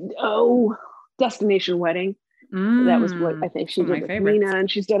Destination Wedding. That was what I think she did with Nina, and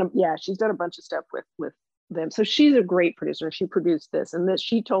she's done a bunch of stuff with them. So she's a great producer. She produced this, and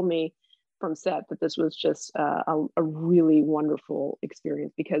she told me from set that this was just a really wonderful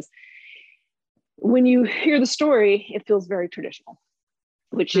experience, because when you hear the story, it feels very traditional,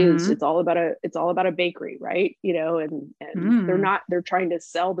 which is it's all about a bakery, right? And they're trying to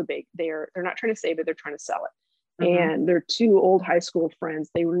sell the bake. They're not trying to save it, they're trying to sell it. And they're two old high school friends.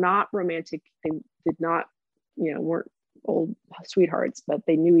 They were not romantic. They did not, weren't old sweethearts, but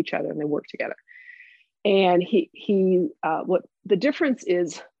they knew each other and they worked together. And what the difference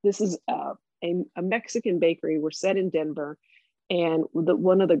is, this is a Mexican bakery. We're set in Denver. And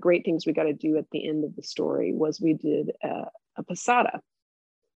one of the great things we got to do at the end of the story was we did a posada.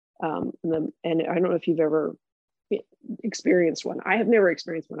 And I don't know if you've ever experienced one. I have never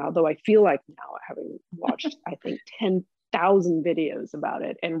experienced one, although I feel like now, having watched, I think 10,000 videos about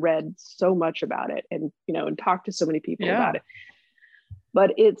it and read so much about it, and and talked to so many people about it.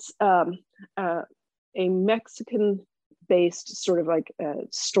 But it's a Mexican-based sort of like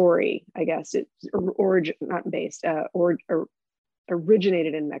story, I guess. It's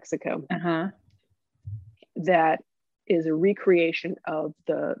originated in Mexico. That is a recreation of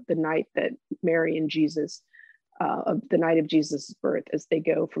the night that Mary and Jesus, of the night of Jesus' birth, as they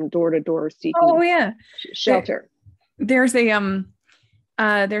go from door to door seeking shelter. There's a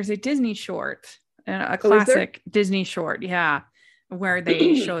Disney short, a classic Disney short, where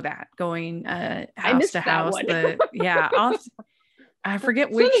they show that going house to house. I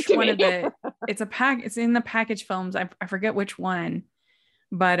forget which one of the. It's in the package films. I forget which one,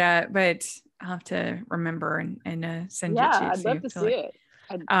 but I'll have to remember and send it to you. I'd love to see it.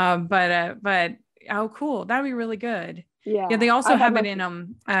 But oh, cool. That'd be really good. Yeah, they also have it in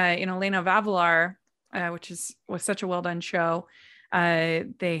Elena of Avalor, which was such a well done show.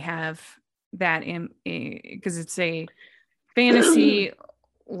 They have that in because it's a fantasy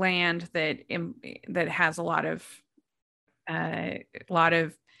land that has a lot of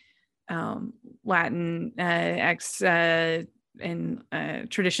Latin and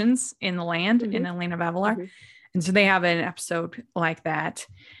traditions in the land in Elena of Avalor. And so they have an episode like that.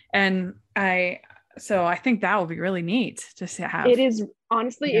 And so I think that would be really neat to have. It is,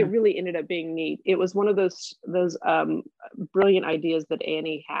 honestly, it really ended up being neat. It was one of those brilliant ideas that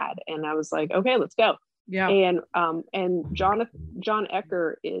Annie had. And I was like, okay, let's go. Yeah. And John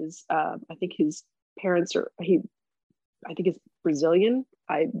Ecker is, I think his parents I think is Brazilian.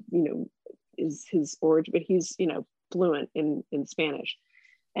 Is his origin, but he's, fluent in Spanish.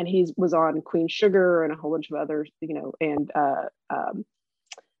 And he was on Queen Sugar and a whole bunch of others, and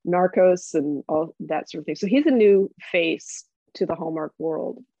Narcos and all that sort of thing. So he's a new face to the Hallmark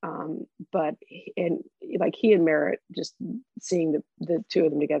world. But he and Merritt, just seeing the two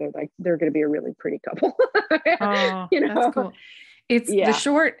of them together, like they're going to be a really pretty couple. Oh, that's cool. It's the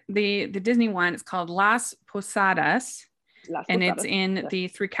short, the Disney one. It's called Las Posadas, and it's in the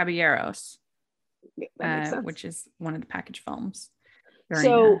Three Caballeros, which is one of the package films.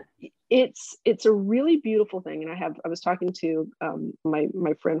 It's a really beautiful thing. And I was talking to my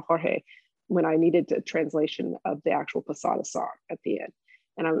friend Jorge when I needed a translation of the actual Posada song at the end.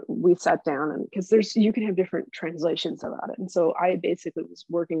 And we sat down, and because you can have different translations about it. And so I basically was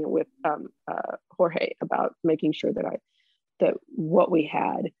working with Jorge about making sure that what we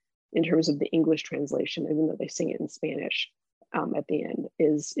had in terms of the English translation, even though they sing it in Spanish at the end,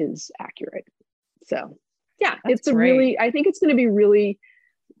 is accurate. So yeah, it's great. I think it's going to be really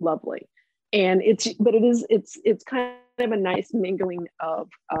lovely. And it's kind of a nice mingling of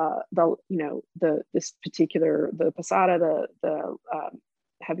this particular, the Posada, the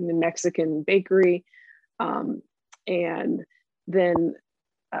having the Mexican bakery, and then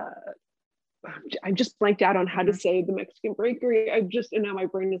I'm just blanked out on how to say the Mexican bakery. And now my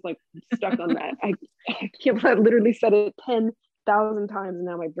brain is like stuck on that. I can't. I literally said it 10,000 times, and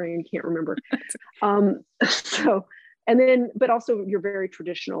now my brain can't remember. So, and then, but also your very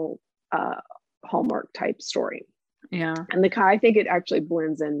traditional Hallmark type story. Yeah. And I think it actually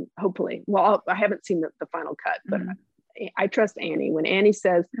blends in, hopefully. Well, I haven't seen the final cut, but I trust Annie. When Annie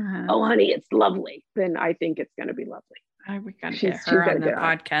says, "Oh, honey, it's lovely," then I think it's going to be lovely. We got to get her on the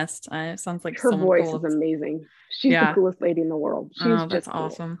podcast. It sounds like her voice is amazing. She's the coolest lady in the world. She's that's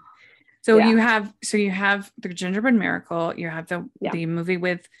awesome. So you have the Gingerbread Miracle. You have the movie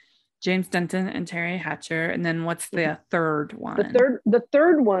with James Denton and Terry Hatcher, and then what's the third one? The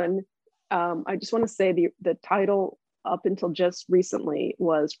third one. I just want to say the title up until just recently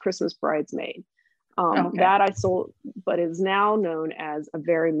was Christmas Bridesmaid. That I sold, but is now known as A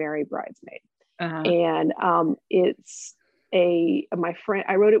Very Merry Bridesmaid. And it's my friend.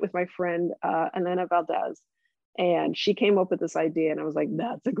 I wrote it with my friend Elena Valdez, and she came up with this idea, and I was like,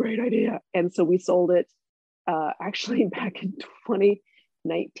 "That's a great idea." And so we sold it actually back in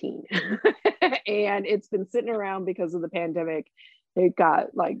 2019, and it's been sitting around because of the pandemic. It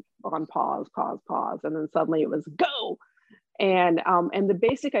got like on pause, and then suddenly it was go. And the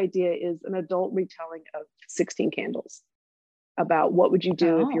basic idea is an adult retelling of 16 Candles, about what would you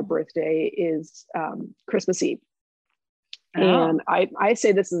do if your birthday is Christmas Eve. And I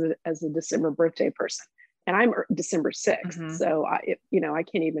say this as a December birthday person, and I'm December 6th. So I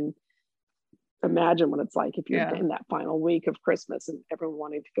can't even imagine what it's like if you're in that final week of Christmas and everyone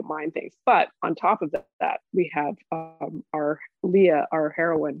wanting to combine things. But on top of that, we have our Leah, our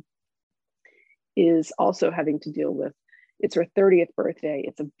heroine, is also having to deal with, it's her 30th birthday.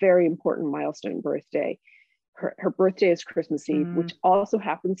 It's a very important milestone birthday. Her birthday is Christmas Eve, which also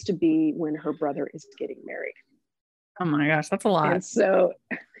happens to be when her brother is getting married. Oh my gosh, that's a lot. And so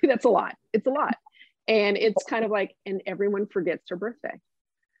that's a lot. It's a lot. And it's kind of like, and everyone forgets her birthday.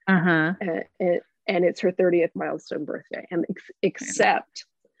 And it's her 30th milestone birthday, and except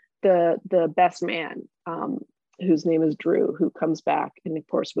the best man, whose name is Drew, who comes back, and of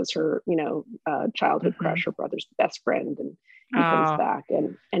course was her childhood crush, her brother's best friend, and he comes back,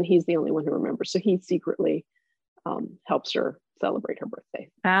 and he's the only one who remembers, so he secretly helps her celebrate her birthday.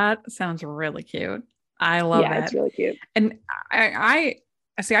 That sounds really cute. I love that. It's really cute. And I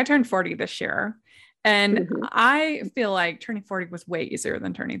turned 40 this year. And I feel like turning 40 was way easier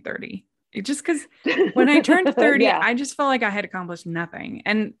than turning 30. Just because when I turned 30, I just felt like I had accomplished nothing.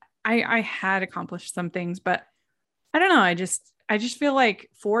 And I had accomplished some things, but I don't know. I just feel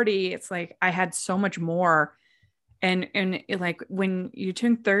like 40, it's like I had so much more. And like when you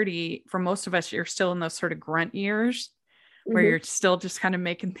turn 30, for most of us, you're still in those sort of grunt years. where you're still just kind of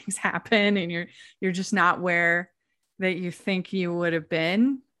making things happen, and you're just not where that you think you would have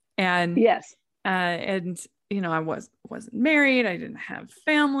been. And yes, and I wasn't married. I didn't have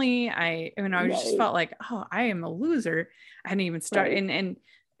family. I just felt like, oh, I am a loser. I hadn't even started. Right. And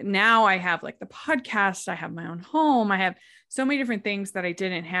now I have like the podcast, I have my own home. I have so many different things that I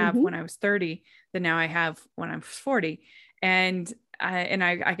didn't have when I was 30 that now I have when I was 40. And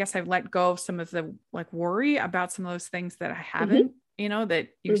I guess I've let go of some of the like worry about some of those things that I haven't, that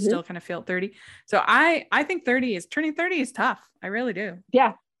you still kind of feel at 30. So I think turning 30 is tough. I really do.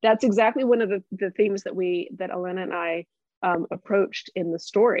 Yeah. That's exactly one of the themes that Elena and I approached in the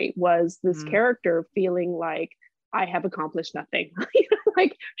story, was this character feeling like, I have accomplished nothing.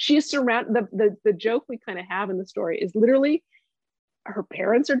 Like she's surrounded. The joke we kind of have in the story is literally her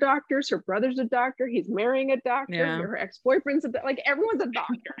parents are doctors, her brother's a doctor, he's marrying a doctor, her ex-boyfriend's like everyone's a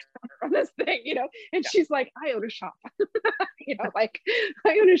doctor on this thing, and she's like, I own a shop, like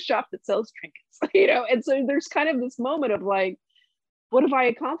I own a shop that sells trinkets, and so there's kind of this moment of like, what have I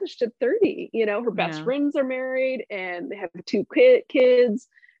accomplished at 30? Her best friends are married and they have 2 kids.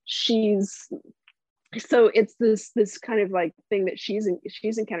 So it's this kind of like thing that she's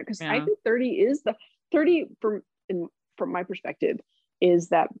encountered, because I think 30 is the 30 from my perspective is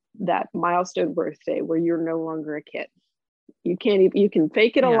that milestone birthday where you're no longer a kid. You can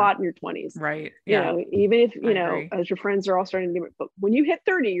fake it a lot in your 20s, right? Even if as your friends are all starting to do it, but when you hit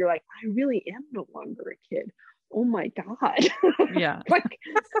 30, you're like, I really am no longer a kid. Oh my God. Yeah. Like,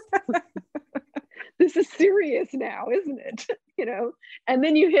 this is serious now, isn't it? And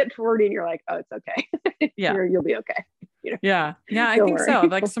then you hit 40 and you're like, oh, it's okay. Yeah. You'll be okay. Yeah. I think so.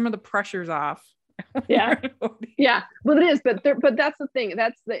 Like some of the pressure's off. Yeah. Well, it is, but that's the thing.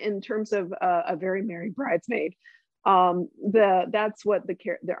 That's in terms of a very merry bridesmaid. That's what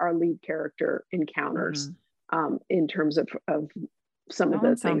our lead character encounters in terms of some of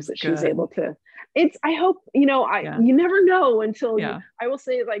the things that she's able to. I hope, you never know until I will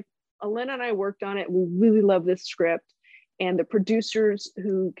say, like, Elena and I worked on it. We really love this script, and the producers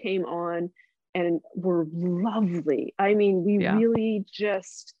who came on and were lovely. I mean, we really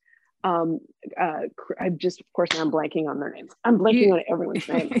just, of course, now I'm blanking on their names. I'm blanking on everyone's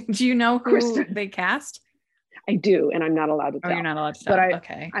name. Do you know who they cast? I do, and I'm not allowed to tell. Oh, you're not allowed to tell. But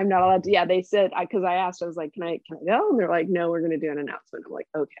okay. I'm not allowed to. Yeah, they said, because I asked, I was like, can I go? And they're like, no, we're going to do an announcement. I'm like,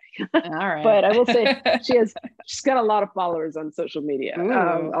 okay. All right. But I will say she's got a lot of followers on social media.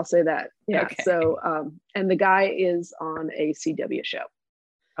 I'll say that. Yeah. Okay. So, and the guy is on a CW show.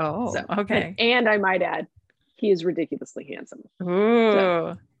 Oh, so, okay. And I might add, he is ridiculously handsome.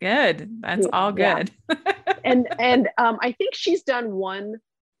 Ooh, good. That's all good. And I think she's done one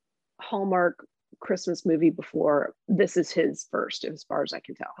Hallmark Christmas movie before. This is his first, as far as I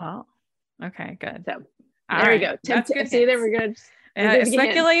can tell. Oh, okay, good. So there we go. That's good. See, there we go.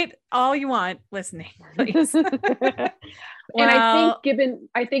 Speculate all you want, listening, please. And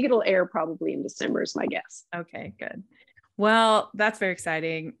I think it'll air probably in December is my guess. Okay, good. Well, that's very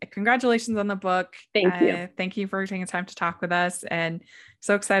exciting. Congratulations on the book. Thank you. Thank you for taking the time to talk with us, and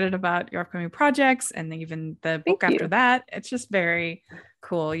so excited about your upcoming projects and even the book after that. It's just very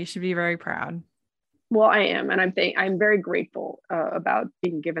cool. You should be very proud. Well, I am, and I'm very grateful about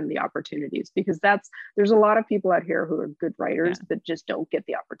being given the opportunities, because there's a lot of people out here who are good writers that just don't get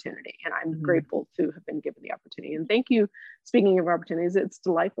the opportunity, and I'm grateful to have been given the opportunity. And thank you. Speaking of opportunities, it's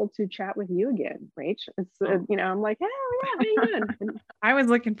delightful to chat with you again, Rach. It's I'm like, oh yeah, how you doing? I was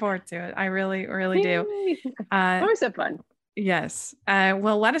looking forward to it. I really, really do. Always have fun. Yes.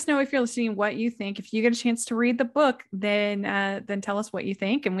 Well, let us know if you're listening, what you think. If you get a chance to read the book, then tell us what you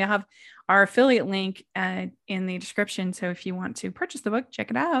think. And we'll have our affiliate link in the description. So if you want to purchase the book,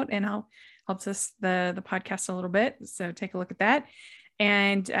 check it out, and helps us the podcast a little bit. So take a look at that.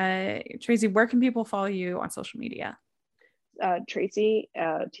 And Tracy, where can people follow you on social media? Tracy,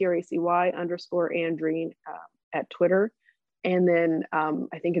 TRACY _Andreen at Twitter. And then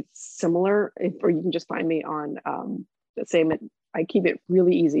I think it's similar, or you can just find me on the same. I keep it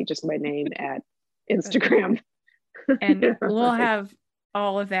really easy, just my name at Instagram. And we'll have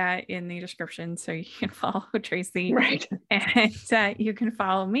all of that in the description, so you can follow Tracy. Right. And you can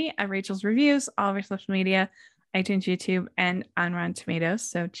follow me at Rachel's Reviews, all of our social media, iTunes, YouTube, and on Rotten Tomatoes.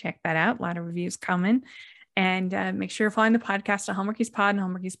 So check that out. A lot of reviews coming. And make sure you're following the podcast at Hallmarkies Pod and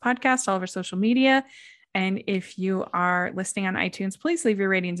Hallmarkies Podcast, all of our social media. And if you are listening on iTunes, please leave your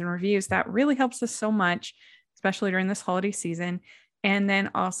ratings and reviews. That really helps us so much, especially during this holiday season. And then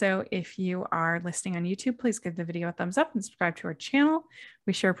also, if you are listening on YouTube, please give the video a thumbs up and subscribe to our channel.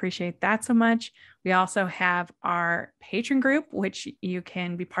 We sure appreciate that so much. We also have our patron group, which you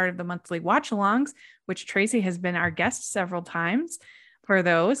can be part of the monthly watch alongs, which Tracy has been our guest several times for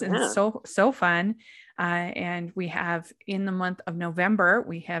those. And so fun. And we have in the month of November,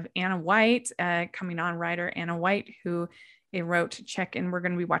 we have Anna White coming on, writer Anna White, who wrote Check-In. We're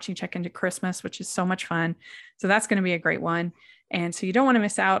going to be watching Check-In to Christmas, which is so much fun. So that's going to be a great one. And so you don't want to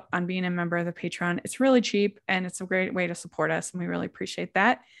miss out on being a member of the Patreon. It's really cheap and it's a great way to support us. And we really appreciate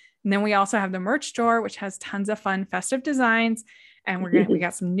that. And then we also have the merch store, which has tons of fun festive designs. And we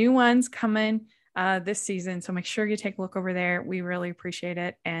got some new ones coming this season. So make sure you take a look over there. We really appreciate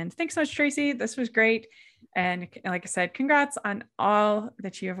it. And thanks so much, Tracy. This was great. And like I said, congrats on all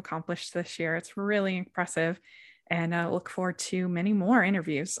that you have accomplished this year. It's really impressive. And I look forward to many more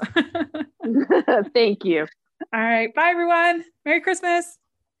interviews. Thank you. All right. Bye, everyone. Merry Christmas.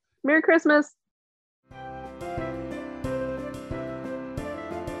 Merry Christmas.